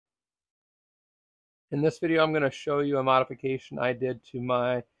In this video, I'm going to show you a modification I did to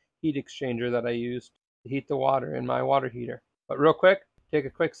my heat exchanger that I used to heat the water in my water heater. But real quick, take a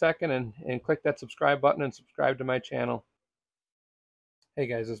quick second and click that subscribe button and subscribe to my channel. Hey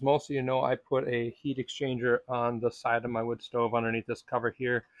guys, as most of you know, I put a heat exchanger on the side of my wood stove underneath this cover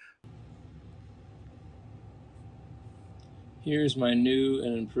here. Here's my new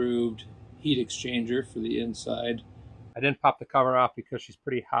and improved heat exchanger for the inside. I didn't pop the cover off because she's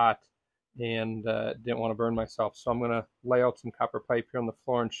pretty hot and didn't want to burn myself. So I'm going to lay out some copper pipe here on the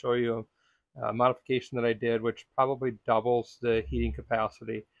floor and show you a modification that I did, which probably doubles the heating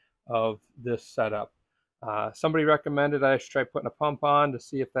capacity of this setup. Somebody recommended I should try putting a pump on to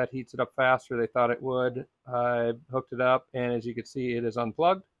see if that heats it up faster. They thought it would. I hooked it up, and as you can see, it is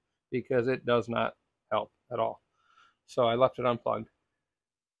unplugged because it does not help at all. So I left it unplugged.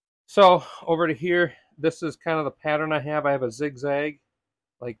 So over to here, this is kind of the pattern I have. I have a zigzag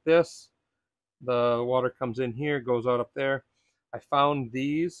like this. The water comes in here, goes out up there. I found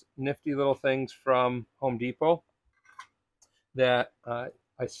these nifty little things from Home Depot that I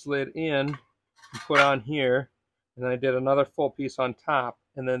slid in and put on here, and then I did another full piece on top,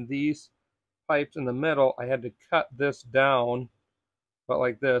 and then these pipes in the middle, I had to cut this down, but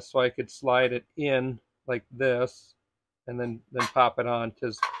like this, so I could slide it in like this, and then pop it on,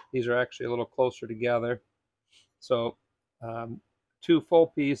 because these are actually a little closer together. So two full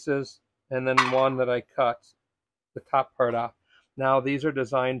pieces, and then one that I cut the top part off. Now these are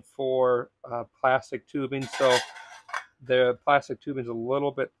designed for plastic tubing, so the plastic tubing is a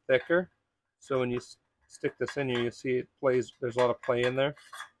little bit thicker. So when you stick this in here, you see it plays. There's a lot of play in there.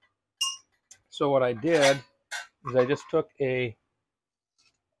 So what I did is I just took a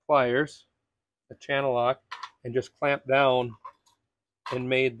pliers, a channel lock, and just clamped down and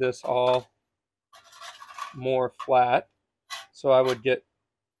made this all more flat, so I would get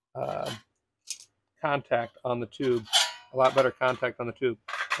contact on the tube, a lot better contact on the tube.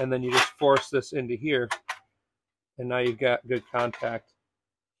 And then you just force this into here, and now you've got good contact.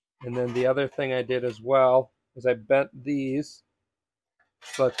 And then the other thing I did as well is I bent these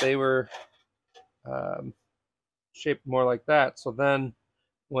so that they were shaped more like that. So then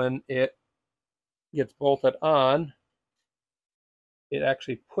when it gets bolted on, it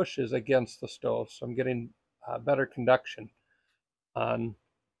actually pushes against the stove. So I'm getting better conduction on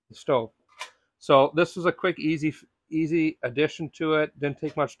the stove. So this was a quick, easy addition to it. Didn't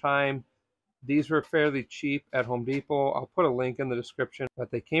take much time. These were fairly cheap at Home Depot. I'll put a link in the description. But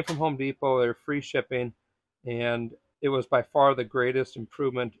they came from Home Depot. They're free shipping, and it was by far the greatest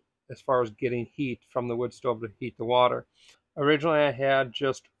improvement as far as getting heat from the wood stove to heat the water. Originally, I had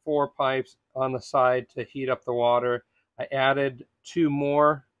just 4 pipes on the side to heat up the water. I added 2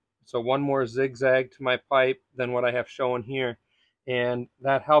 more, so 1 more zigzag to my pipe than what I have shown here. And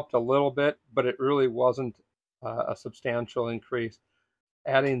that helped a little bit, but it really wasn't a substantial increase.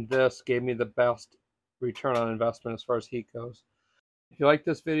 Adding this gave me the best return on investment as far as heat goes. If you like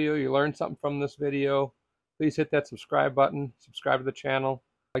this video, you learned something from this video, please hit that subscribe button, subscribe to the channel.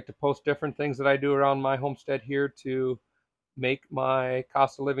 I like to post different things that I do around my homestead here to make my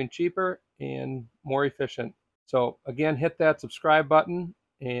cost of living cheaper and more efficient. So again, hit that subscribe button,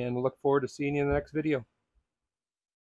 and look forward to seeing you in the next video.